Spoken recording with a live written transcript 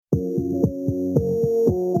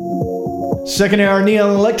Second hour,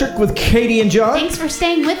 Neon Electric with Katie and John. Thanks for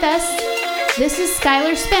staying with us. This is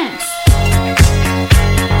Skylar Spence.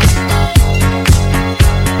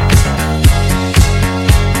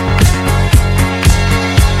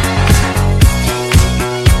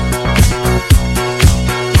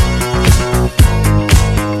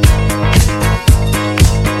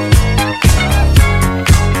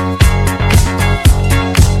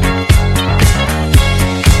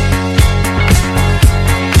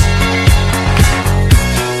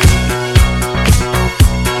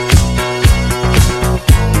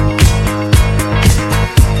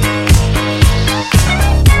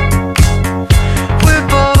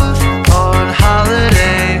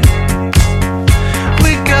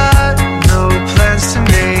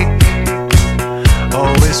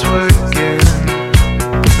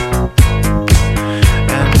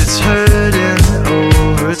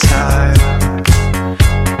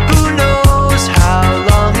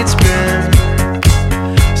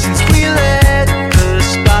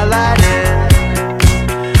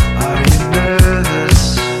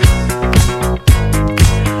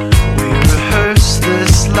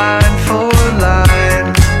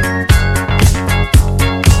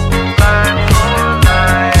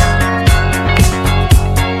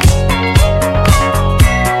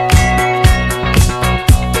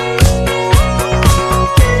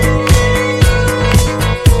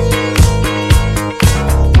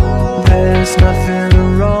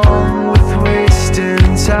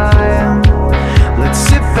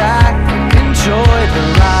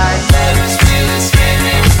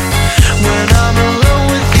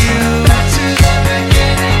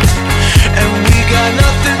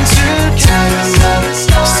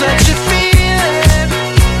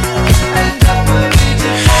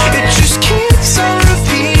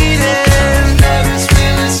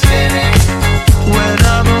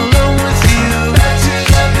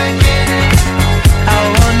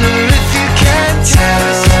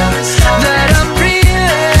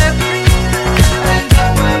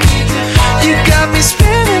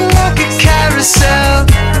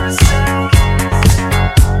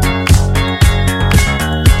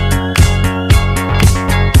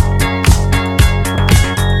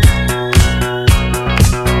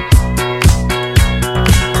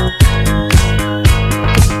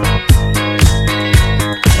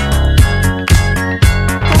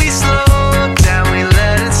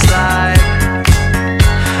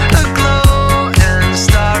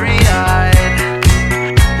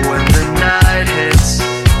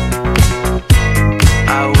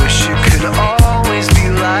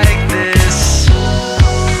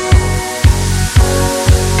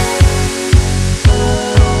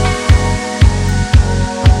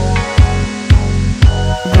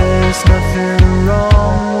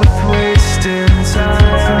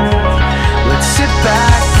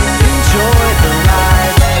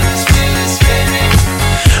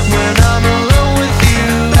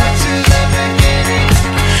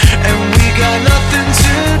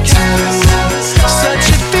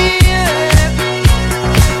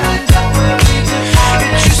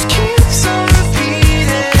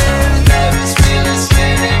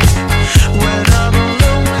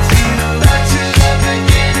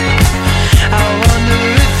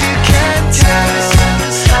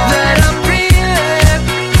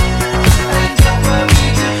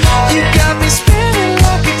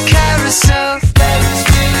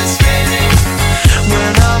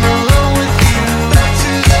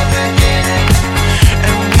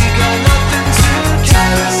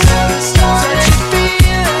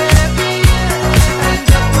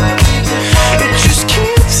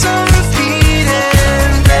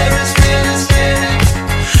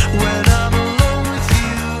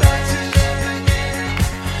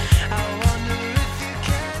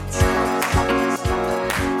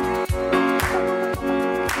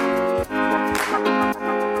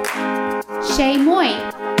 Shay Moy.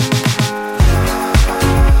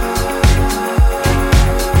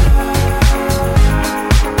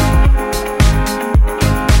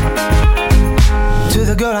 To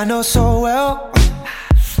the girl I know so well,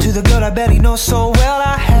 to the girl I barely know so well,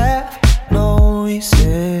 I have no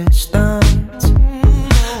resistance.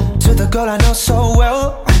 To the girl I know so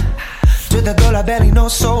well, to the girl I barely know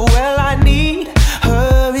so well, I need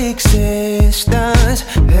her existence.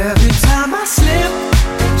 Every time I slip,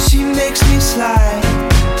 she makes me slide.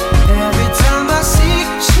 Every time I see,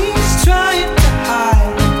 she's trying to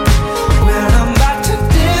hide. When I'm about to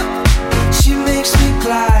dip, she makes me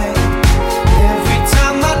glide. Every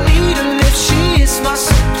time I need a lift, she is my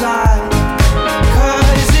supply.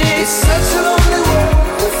 'Cause it's such a lonely world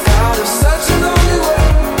without her, such a lonely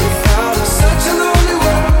world without her, such a lonely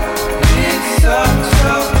world. It's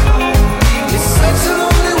such a lonely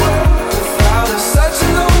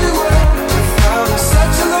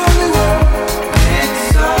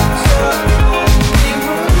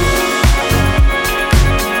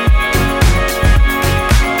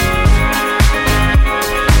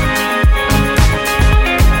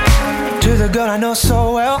know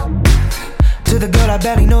so well, to the girl I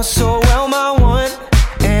barely know so well, my one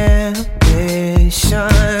ambition.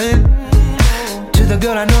 To the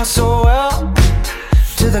girl I know so well,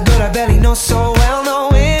 to the girl I barely know so well, no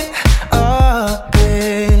inhibition.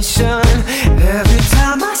 Every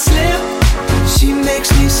time I slip, she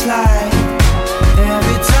makes me slide.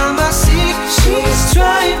 Every time I see, she's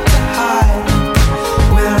trying to hide.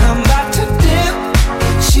 When I'm about to dip,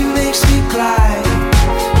 she makes me glide.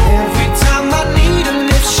 Every time I need a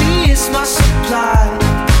lift, she is my supply.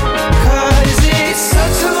 'Cause it's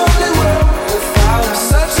such a lonely world without her,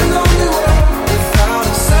 such a lonely world without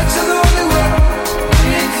her, such a lonely world.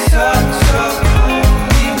 It's such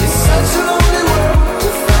a lonely world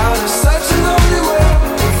without her, such a lonely world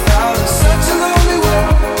without her, such a lonely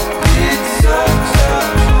world. It's such a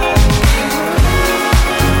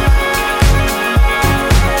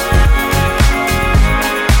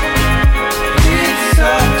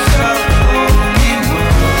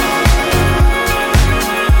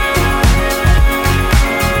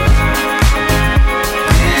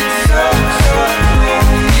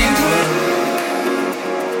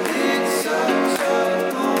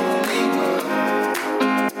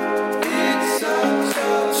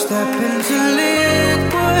step into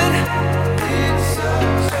liquid,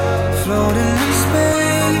 floating in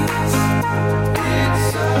space.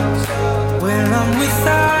 When I'm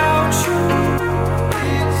without you,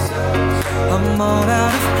 I'm all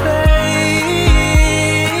out of place.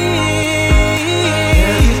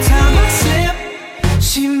 Every time I slip,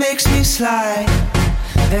 she makes me slide.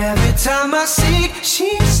 Every time I seek,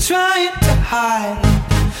 she's trying to hide.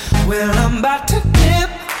 When I'm about to dip,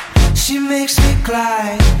 she makes me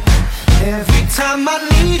glide. Every time I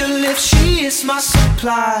need a lift, she is my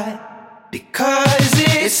supply. Because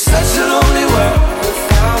it's such a lonely world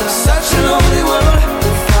without her, such a lonely world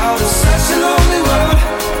without her, such a lonely world.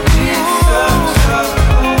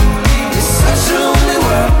 It's such a lonely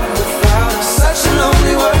world without her, such a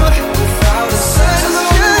lonely world without her, such a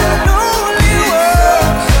lonely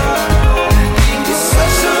world. It's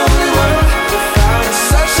such a lonely world without her,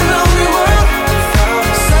 such a lonely world without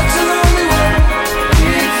her, such a lonely world.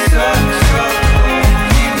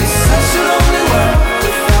 It's such a lonely world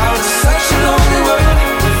without her, such a lonely world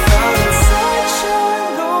without her, such a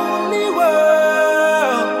lonely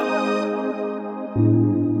world.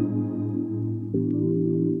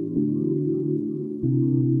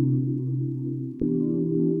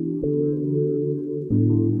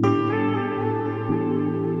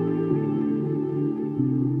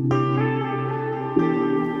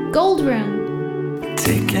 Gold Room.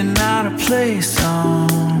 Taking out a place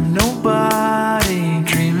on nobody,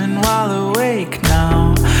 dreaming while awake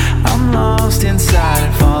now. I'm lost inside,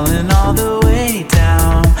 falling all the way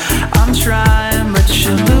down. I'm trying, but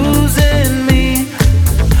you're losing me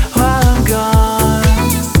while I'm gone.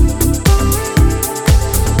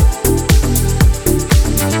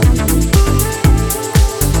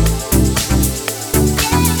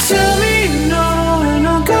 Tell me no, and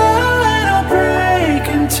I'll go and I'll break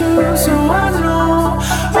in two, so I know.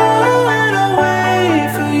 I'll wait away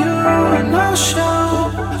for you and I'll show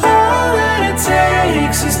all that it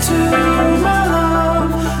takes is to my love.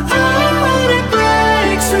 I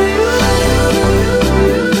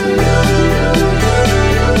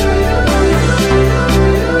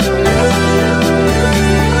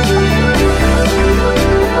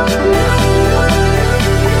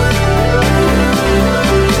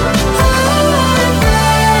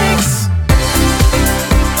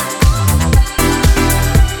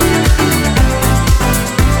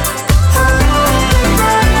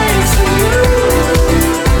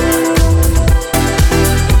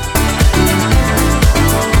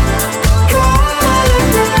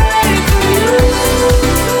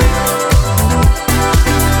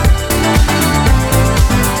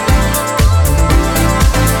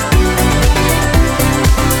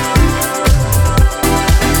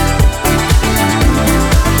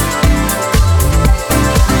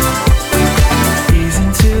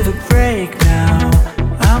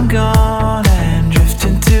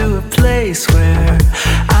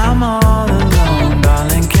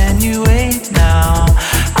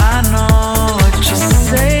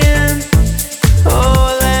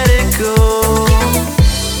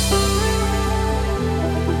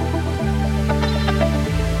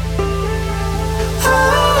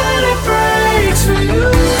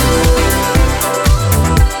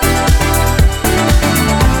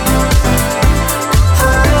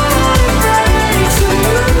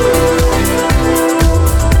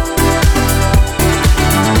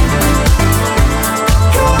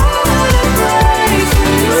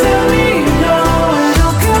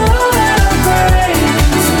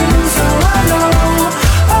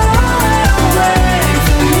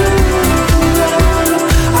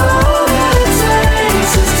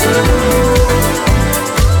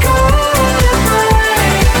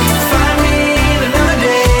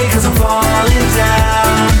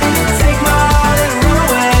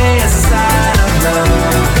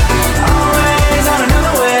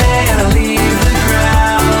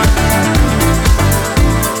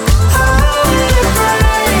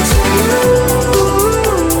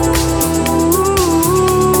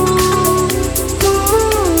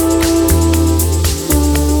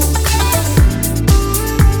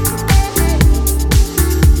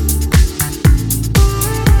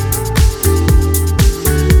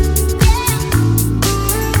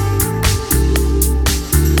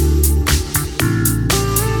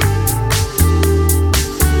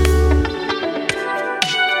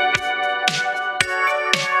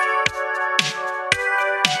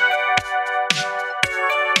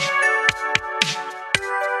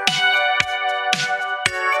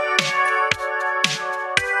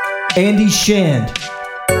Andy Shand.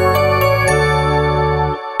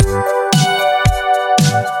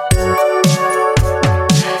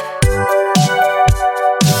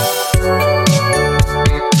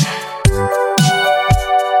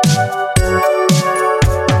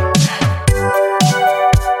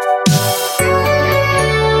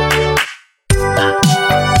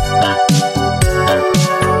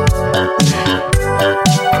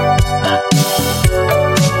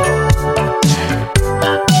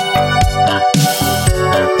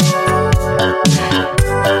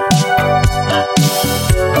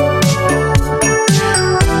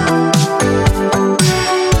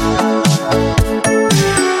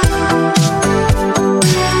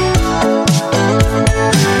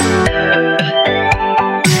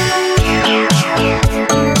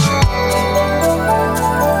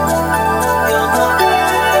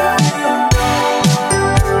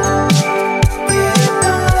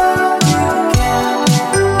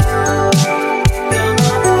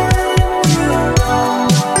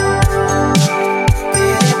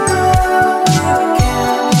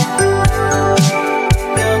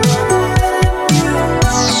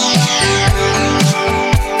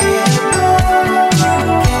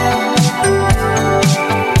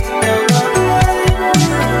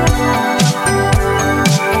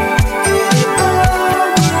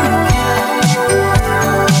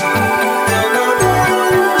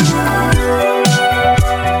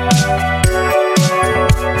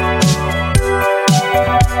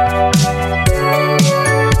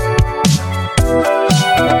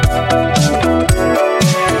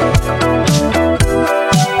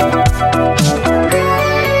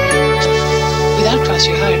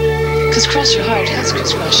 Cross your heart has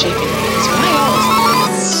crisscross shaping. It's my own.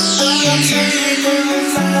 I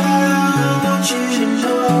want you to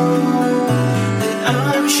know that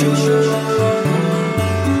I'm sure.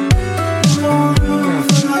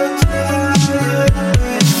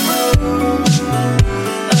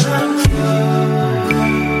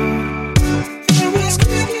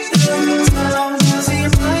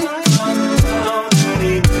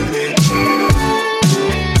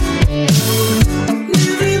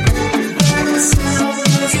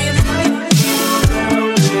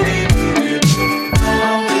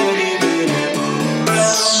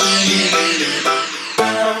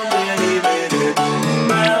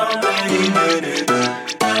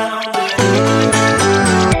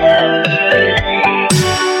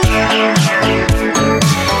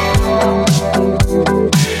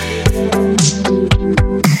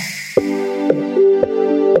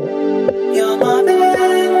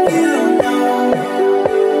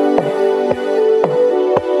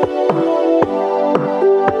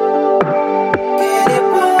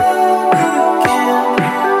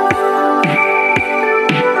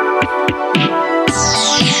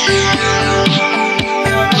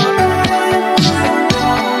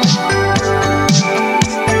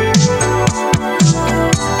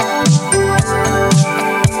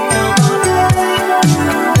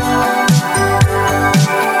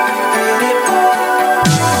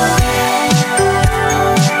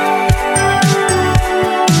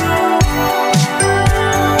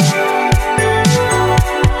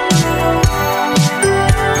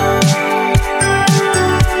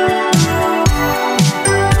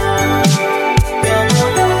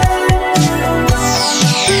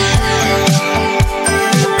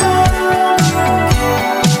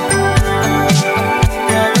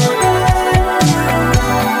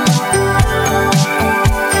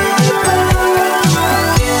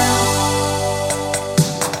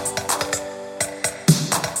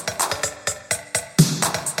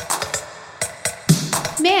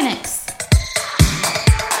 Mannix.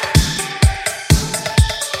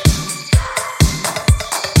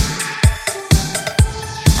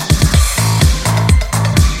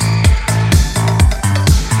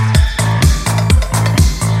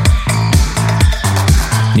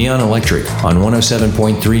 Neon Electric on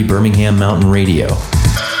 107.3 Birmingham Mountain Radio.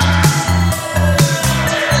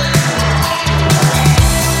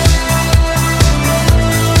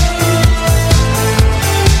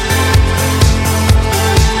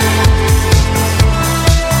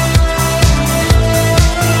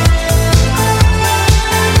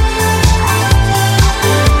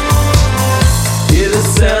 Hear the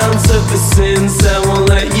sounds of the sins that won't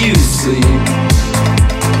let you sleep.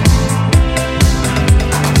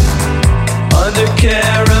 Under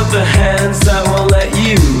care of the hands that won't let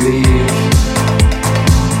you leave.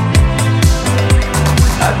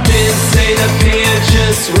 I've been staying up here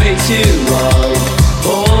just way too long,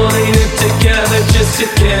 holding it together just to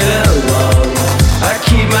get along. I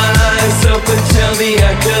keep my eyes open till the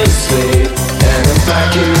echoes fade, and I'm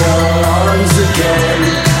back in your arms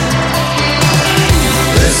again.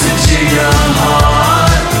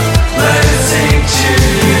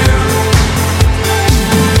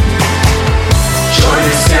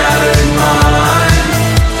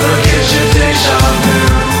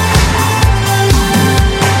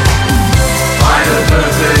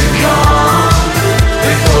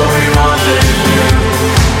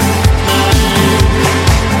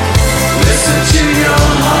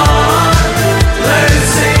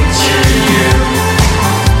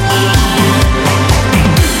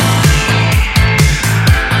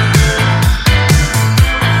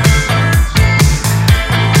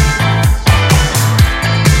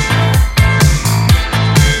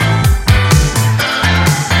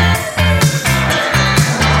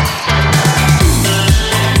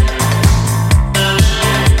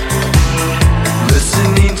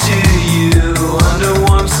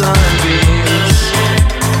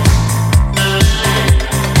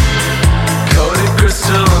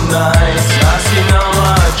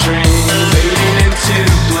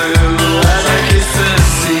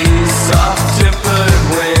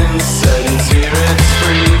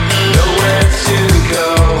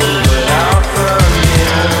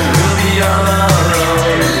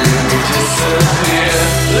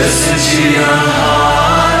 your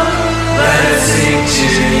heart, let it sing to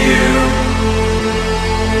you.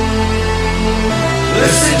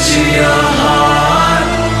 Listen to your heart,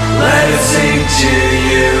 let it sing to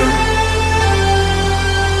you.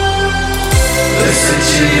 Listen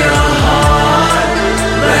to your heart,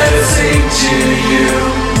 let it sing to you.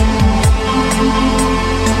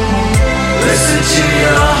 Listen to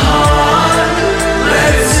your heart,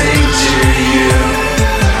 let it sing to you.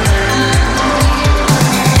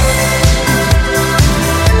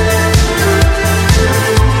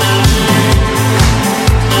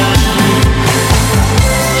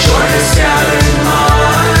 Join a scattered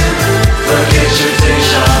mind, forget your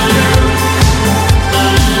deja vu.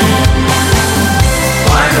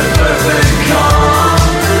 Find the perfect calm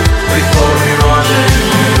before we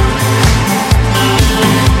rendezvous.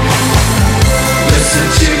 Listen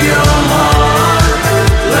to your heart,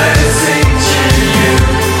 let it sing to you.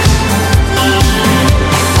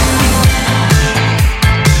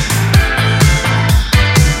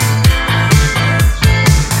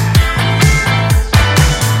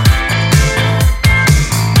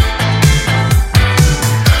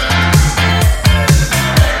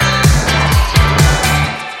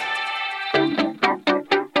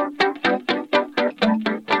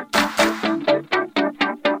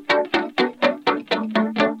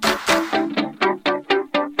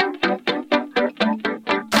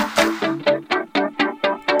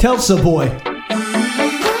 Telsa Boy.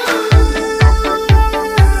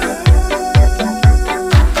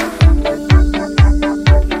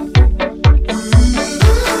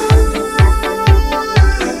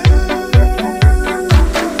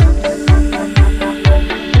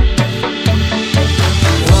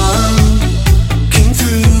 Walking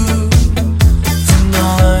through the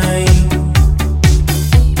night,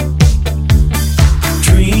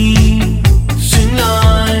 dreams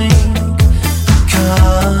tonight,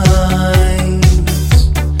 kind.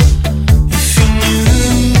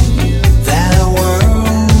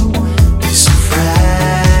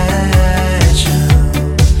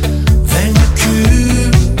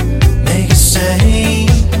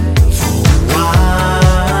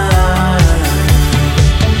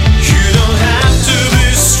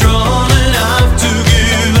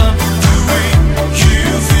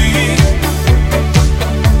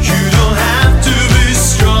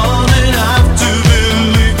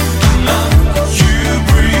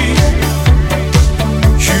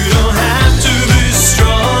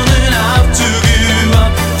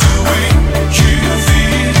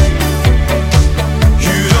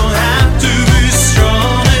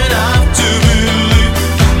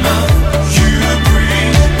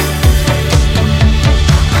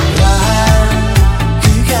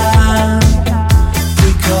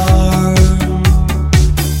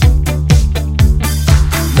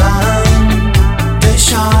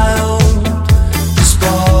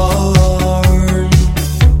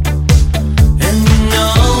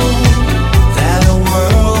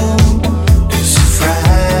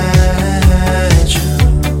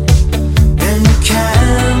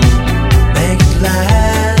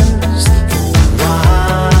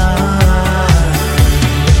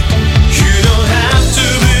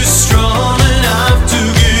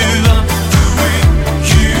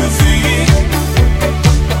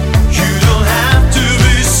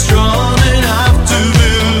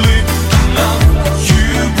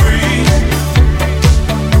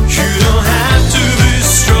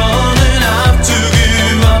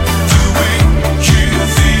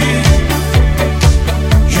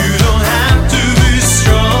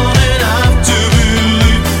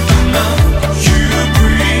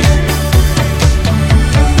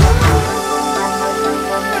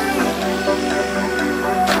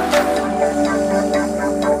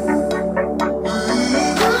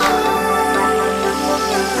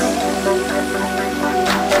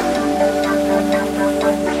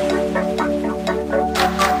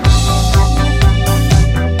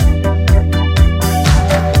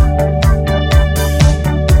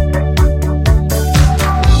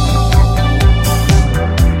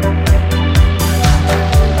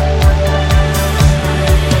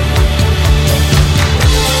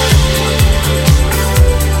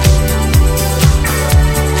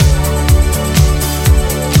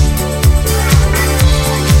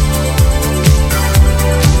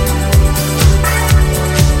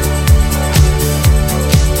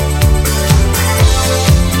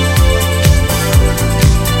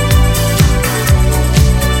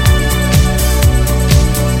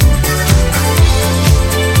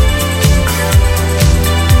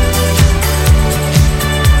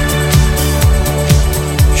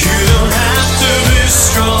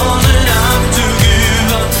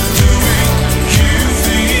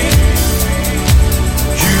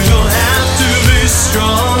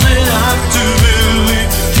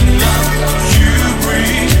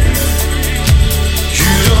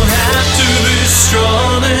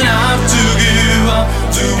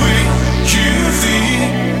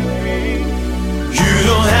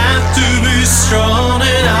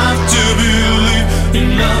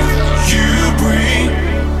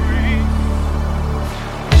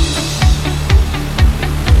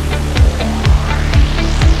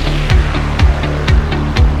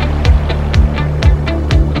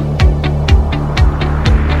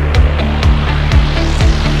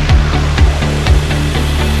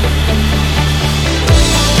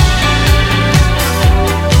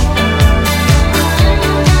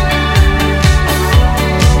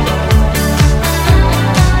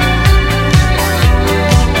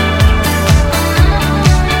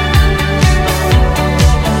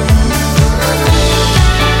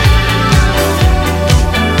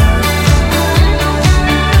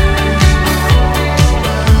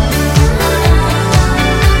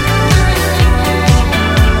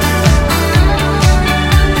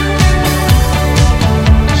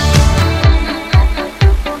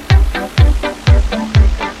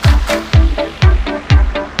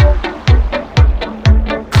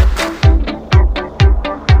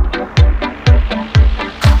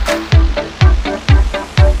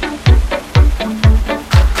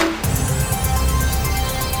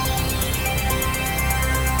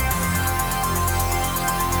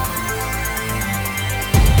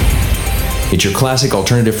 It's your classic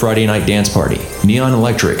alternative Friday night dance party. Neon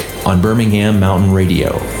Electric on Birmingham Mountain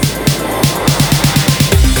Radio.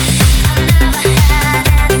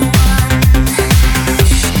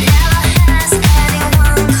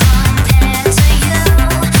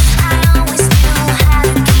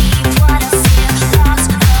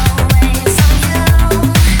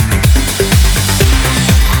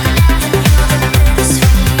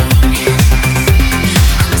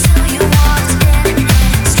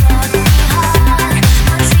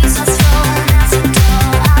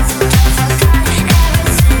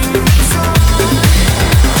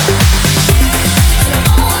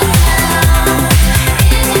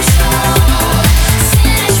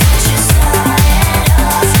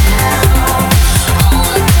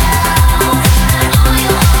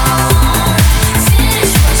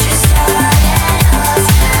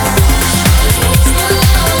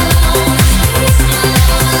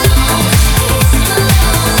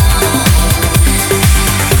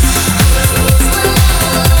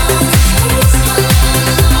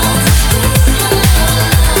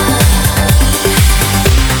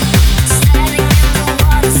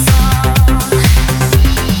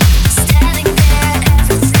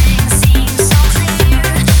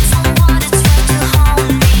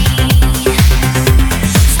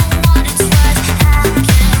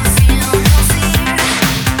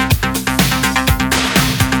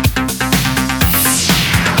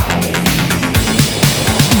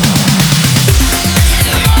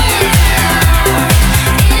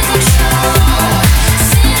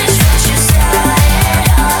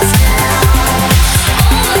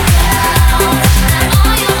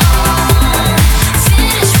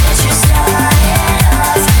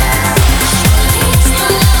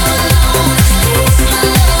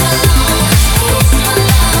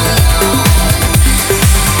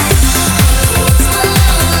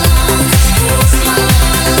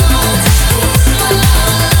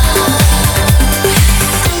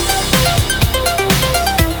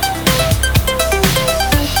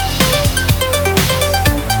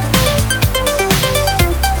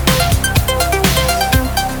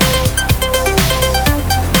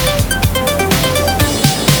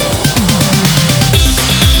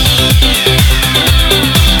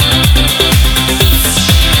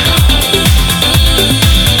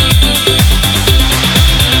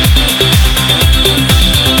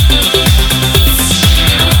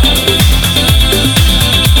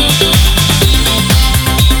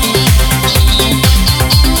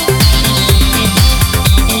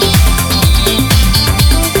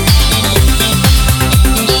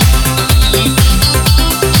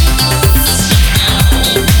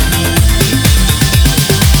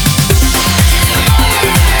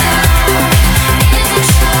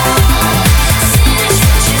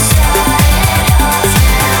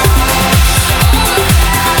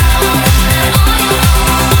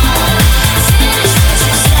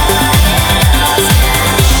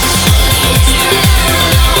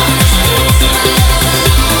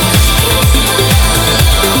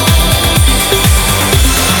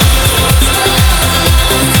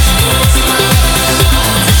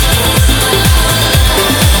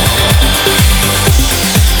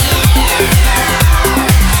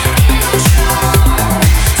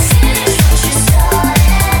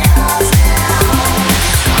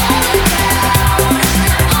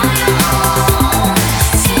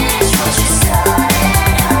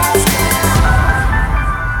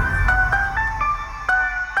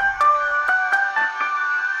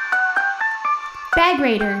 Bag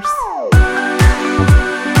Raiders.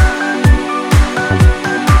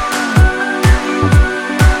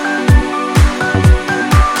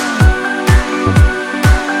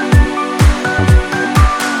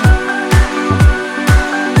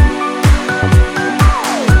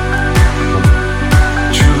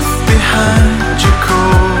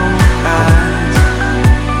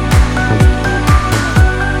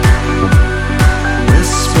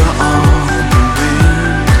 Whisper on the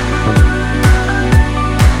wind.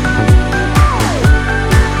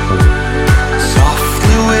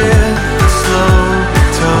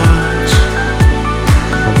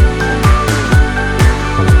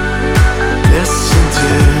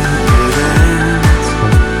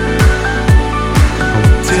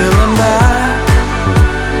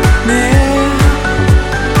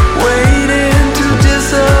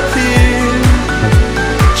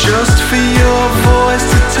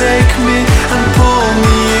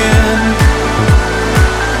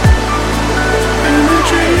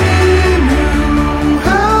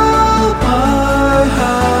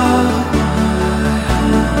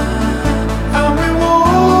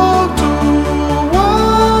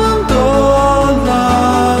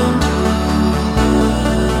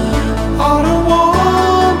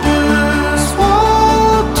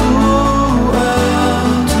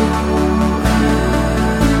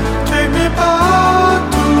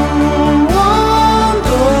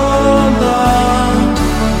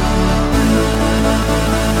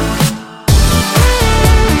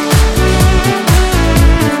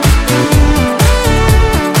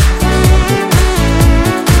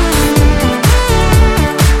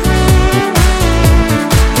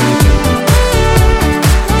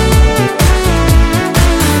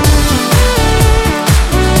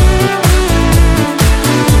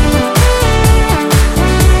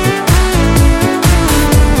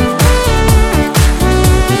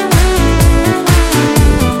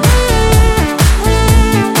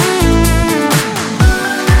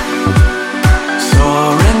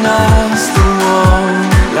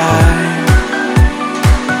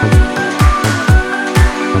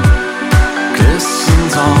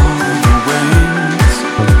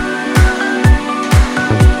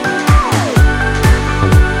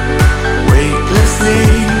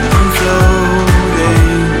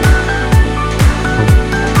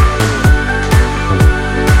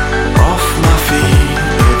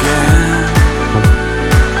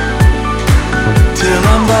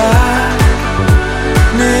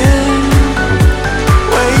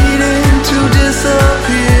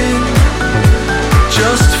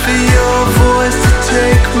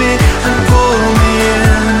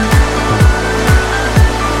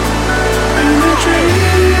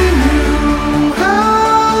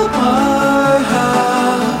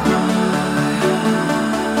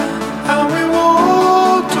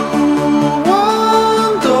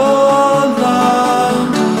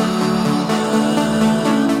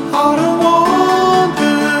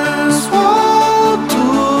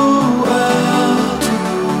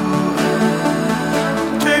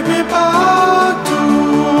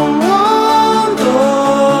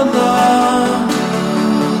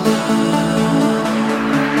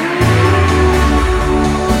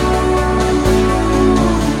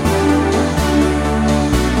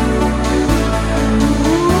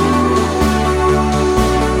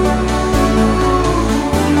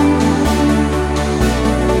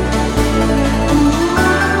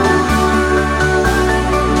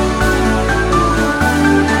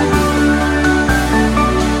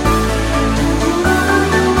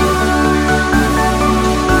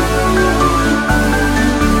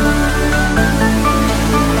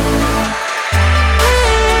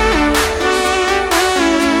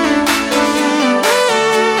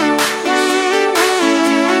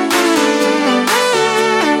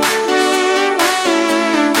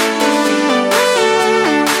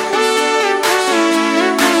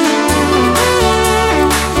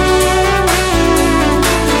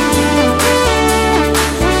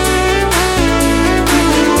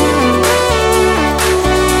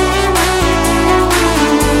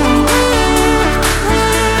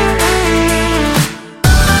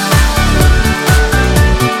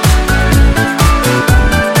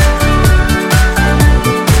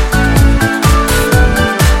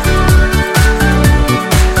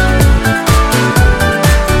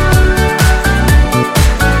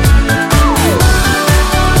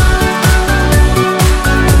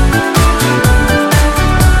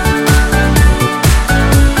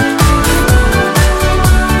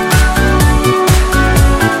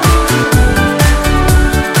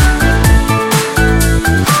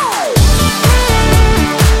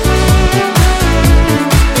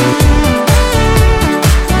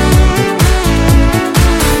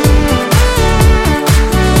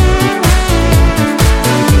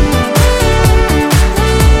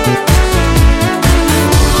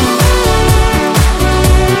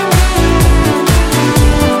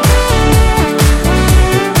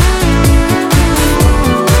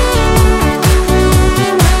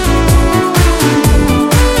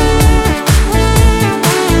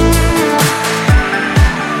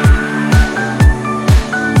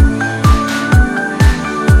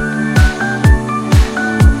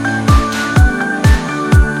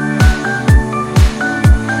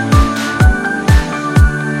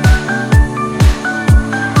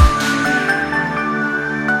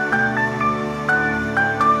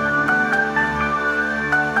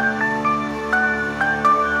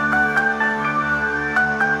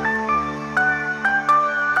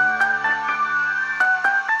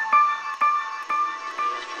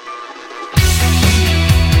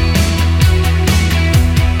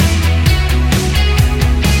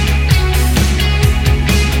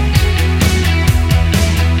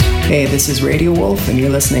 Hey, this is Radio Wolf, and you're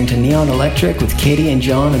listening to Neon Electric with Katie and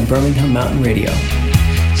John on Birmingham Mountain Radio.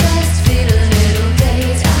 Just feel a little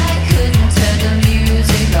dazed, I couldn't turn the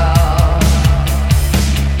music off.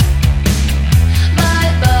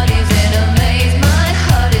 My body's in a maze, my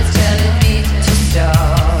heart is telling me to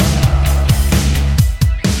stop.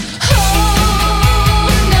 Oh,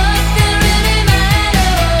 nothing really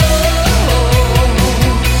matters.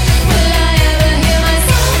 Will I ever hear my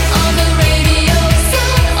song on the radio?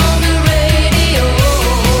 Song on the radio.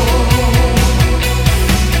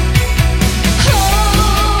 Oh,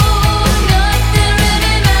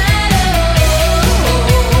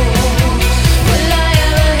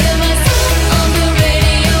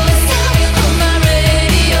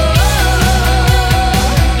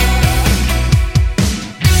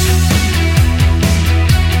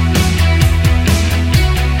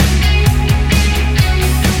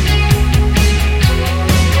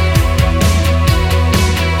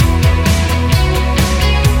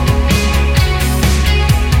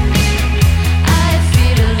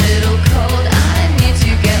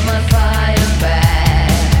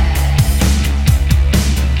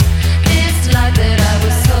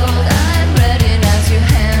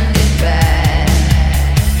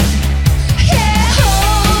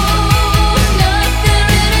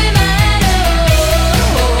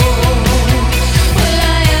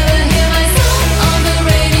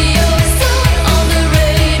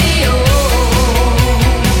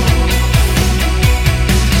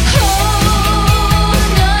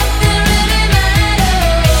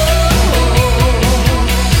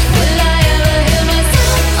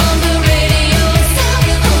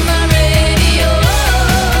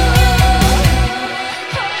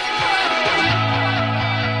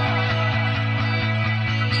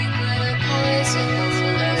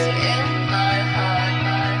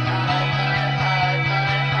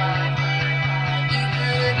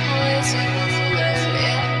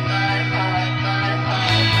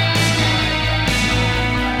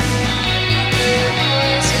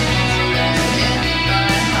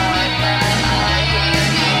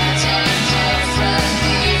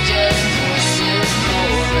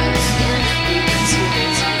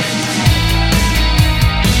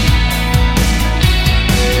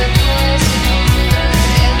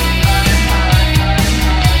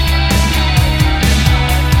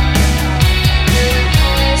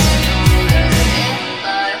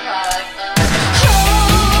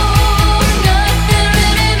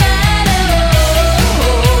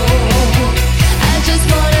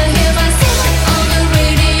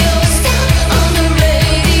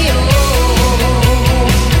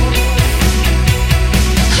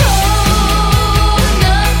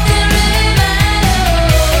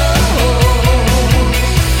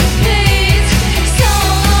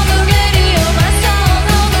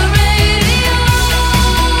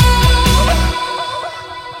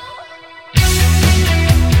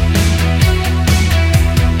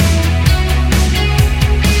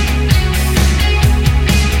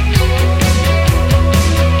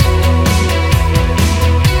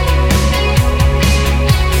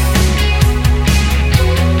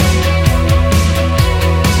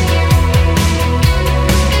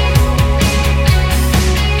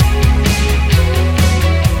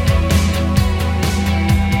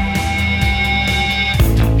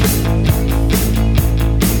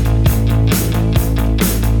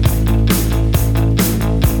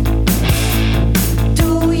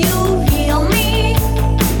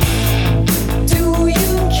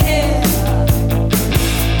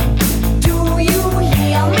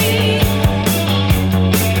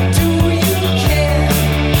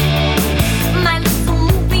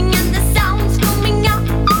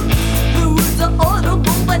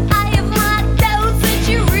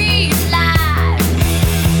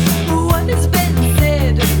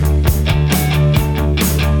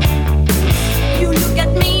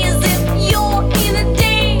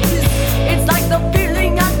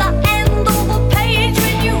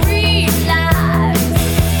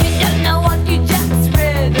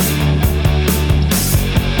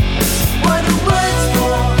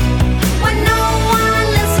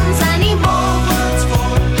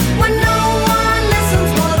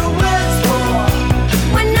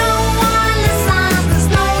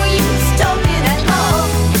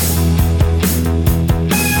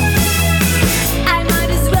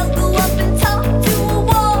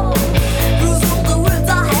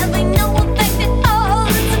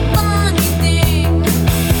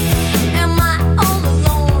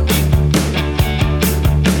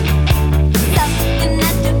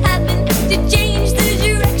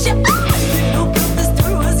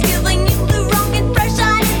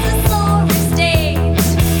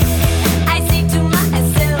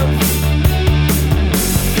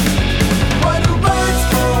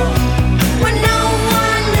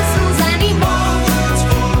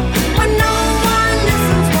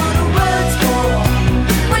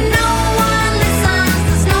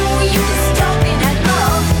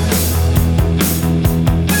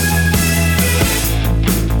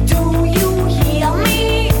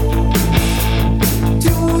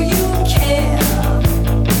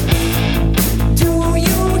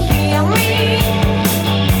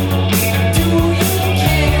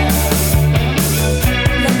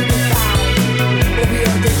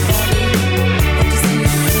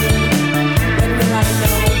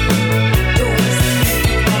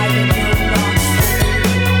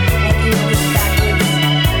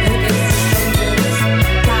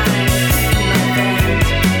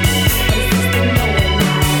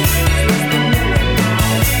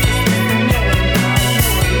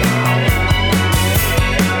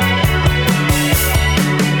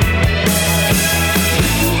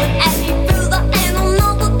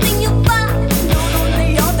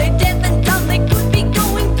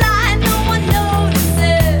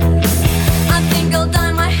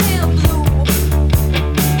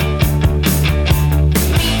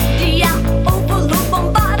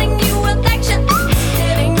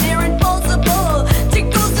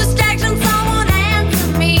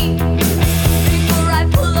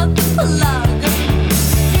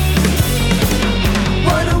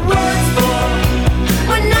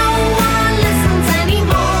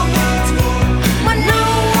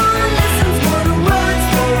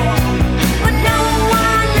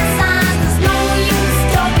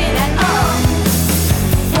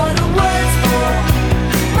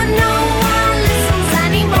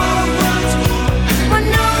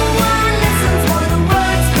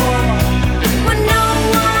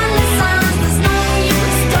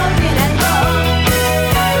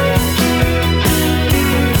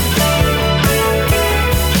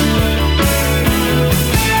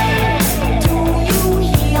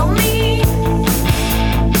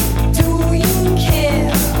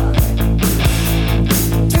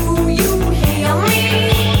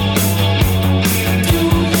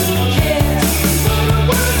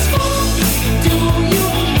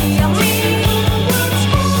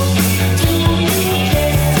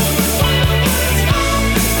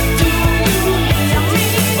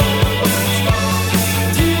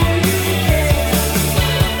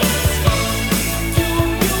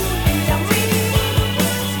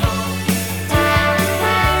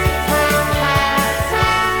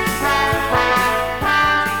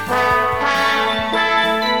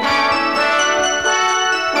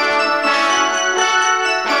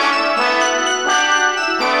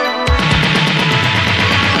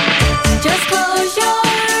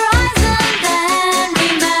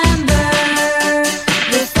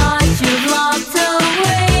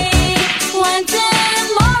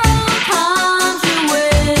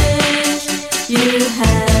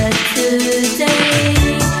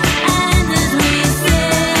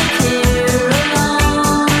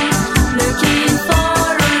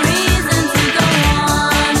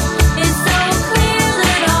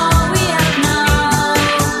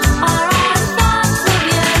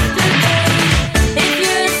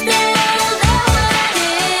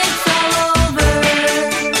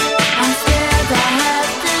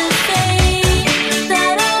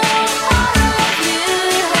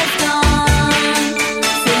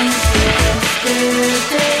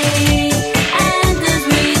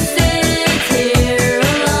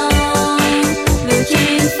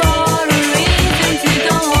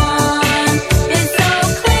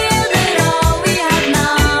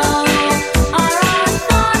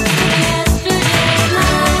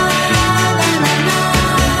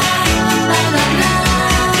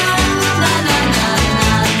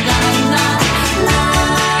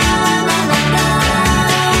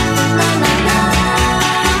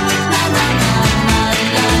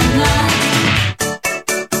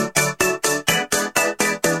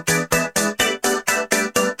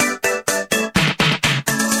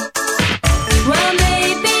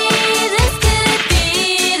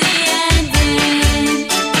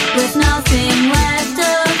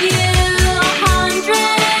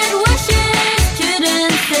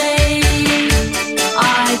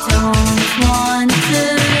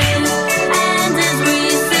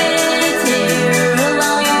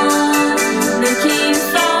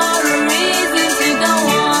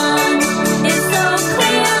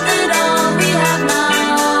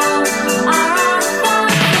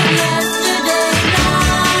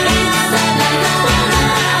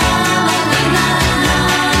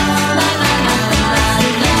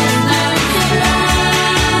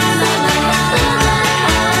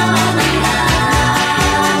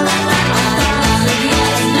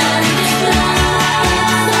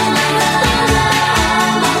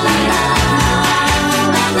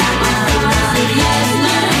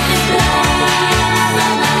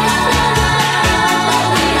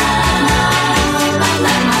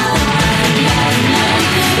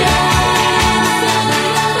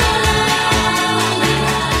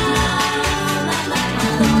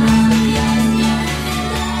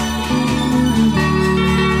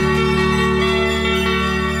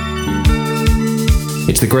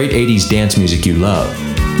 the great 80s dance music you love.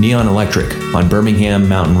 Neon Electric on Birmingham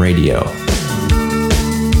Mountain Radio.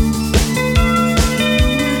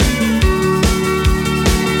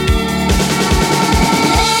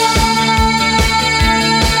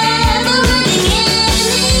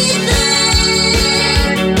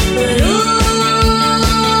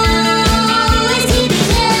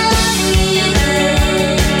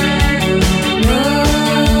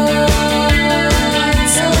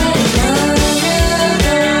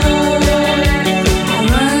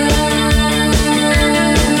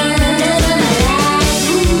 I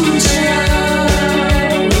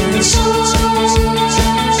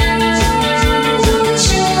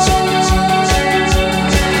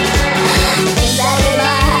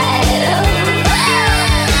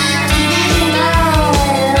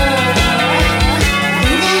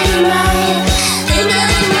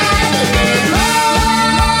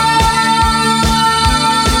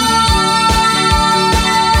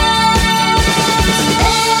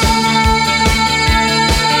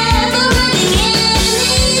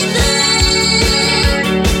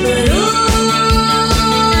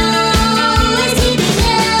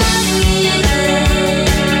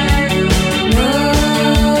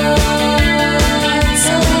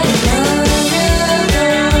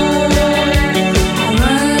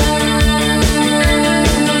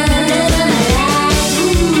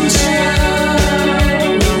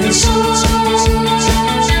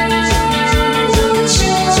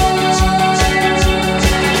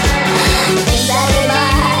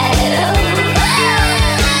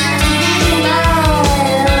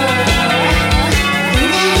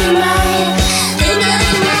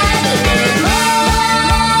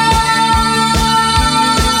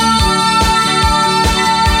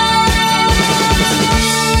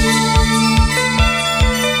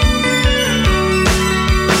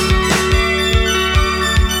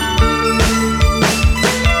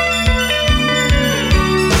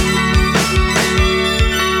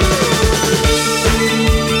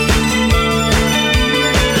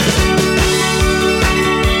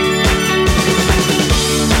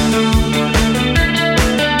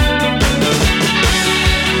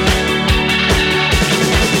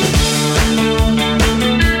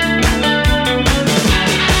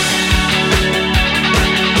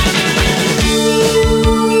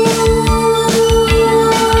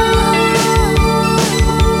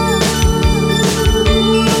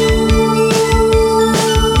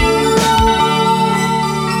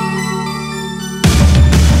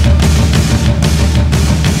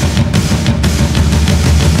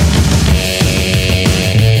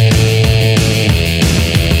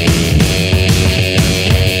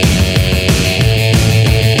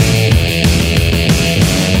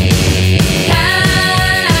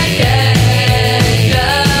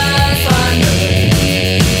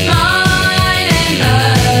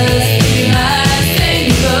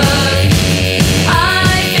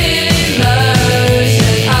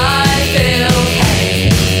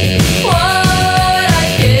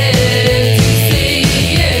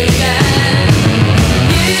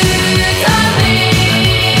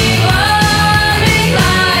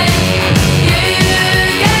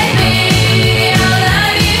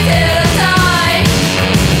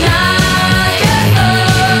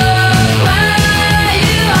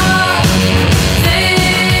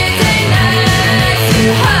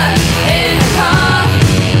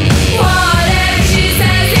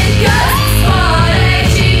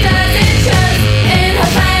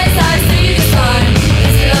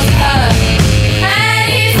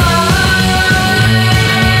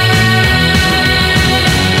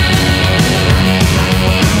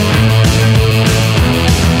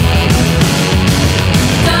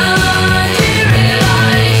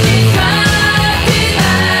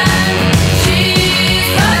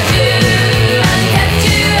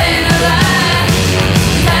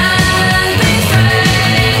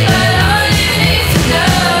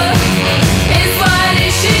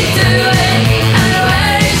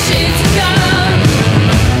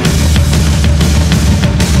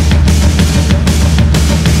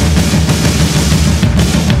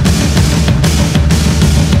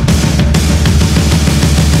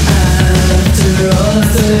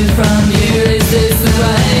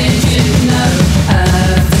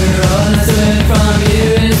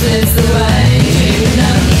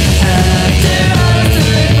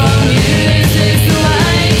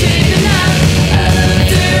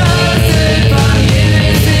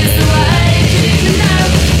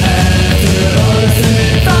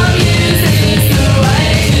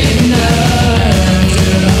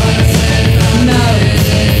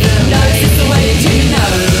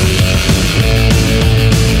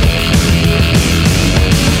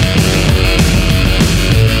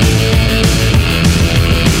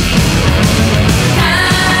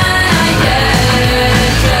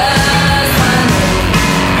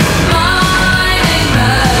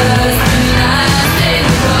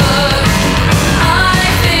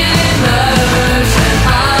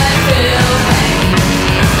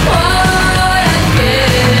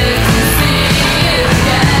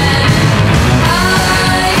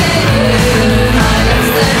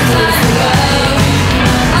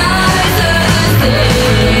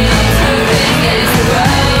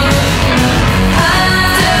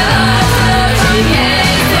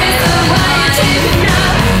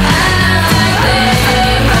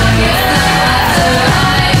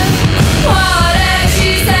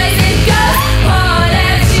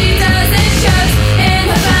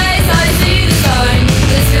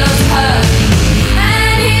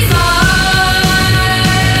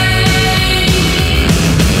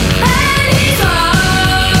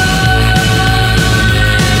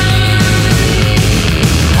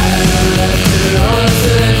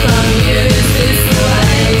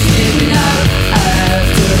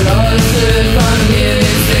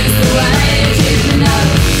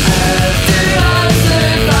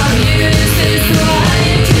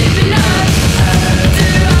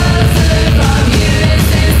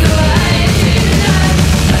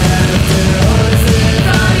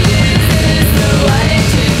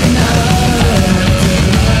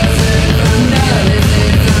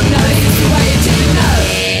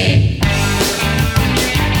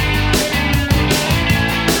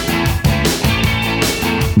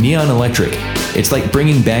Neon Electric. It's like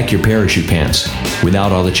bringing back your parachute pants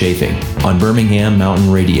without all the chafing on Birmingham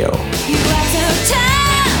Mountain Radio.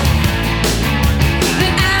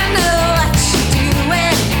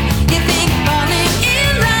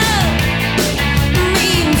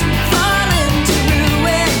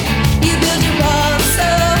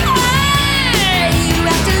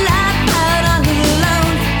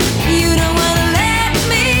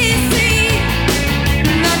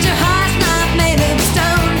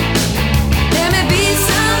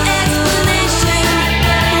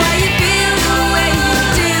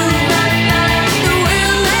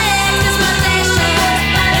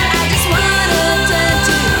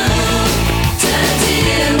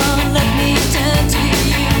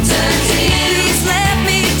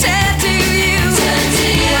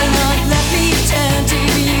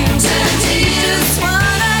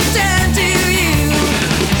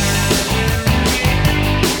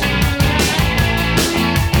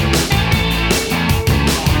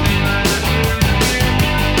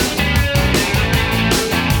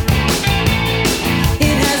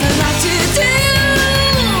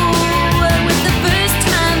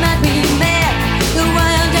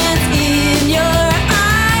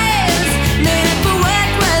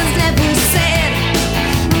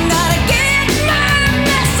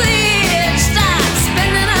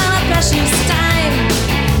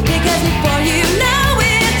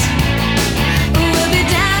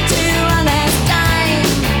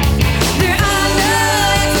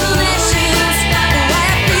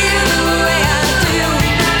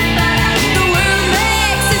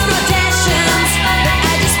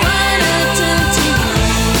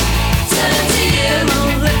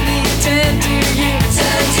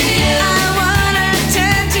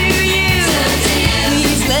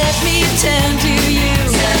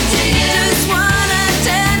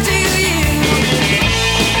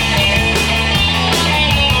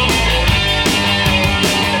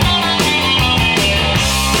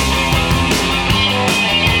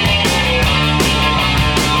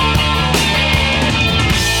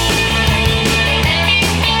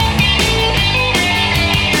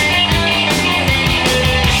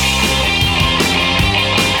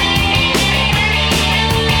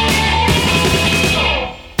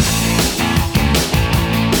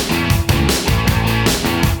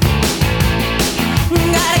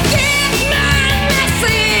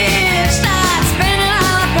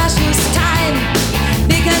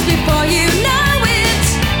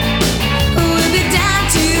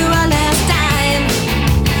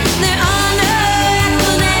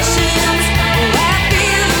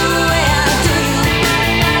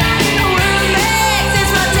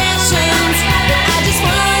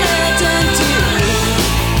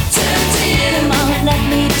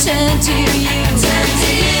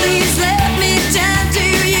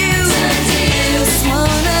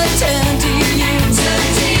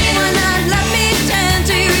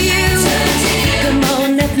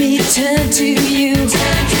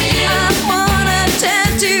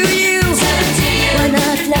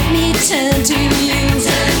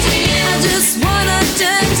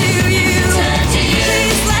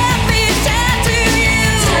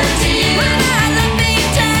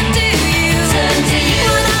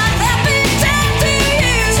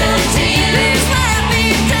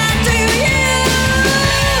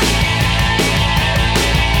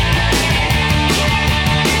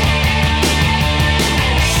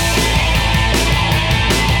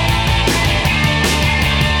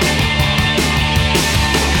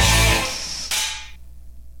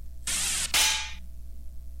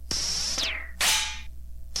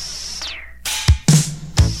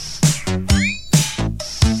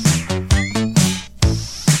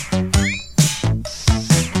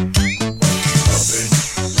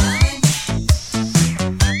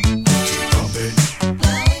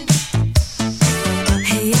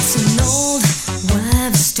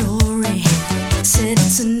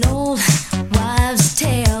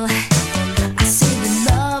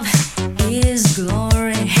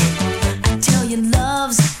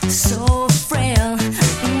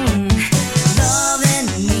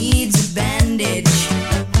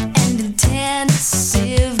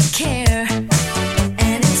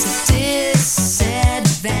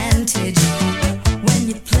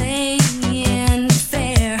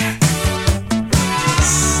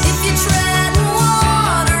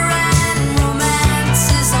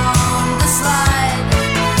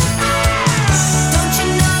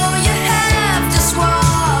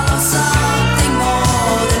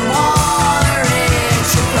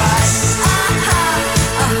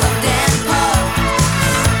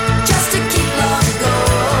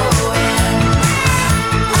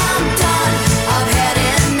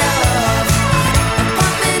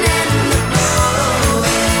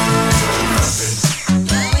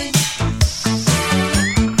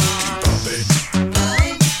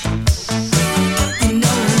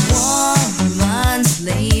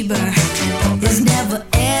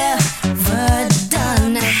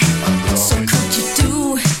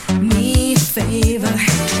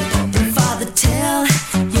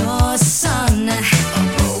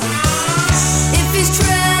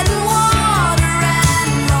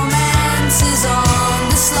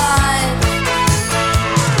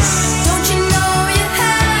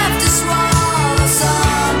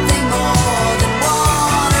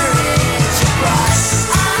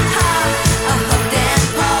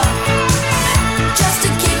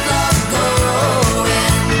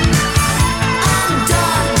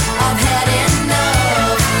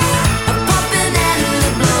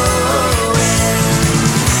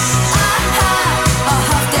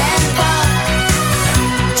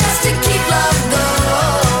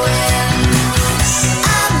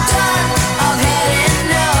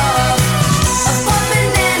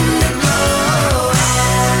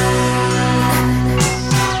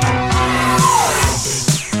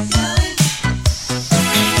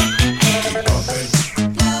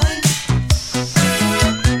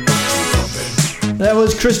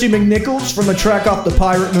 Christy McNichols from a track off the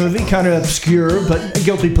Pirate movie. Kind of obscure, but a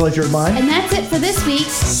guilty pleasure of mine. And that's it for this week.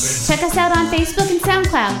 Check us out on Facebook and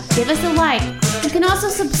SoundCloud. Give us a like. You can also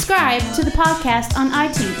subscribe to the podcast on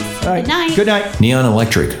iTunes. All right. Good night. Good night. Neon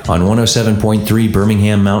Electric on 107.3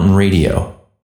 Birmingham Mountain Radio.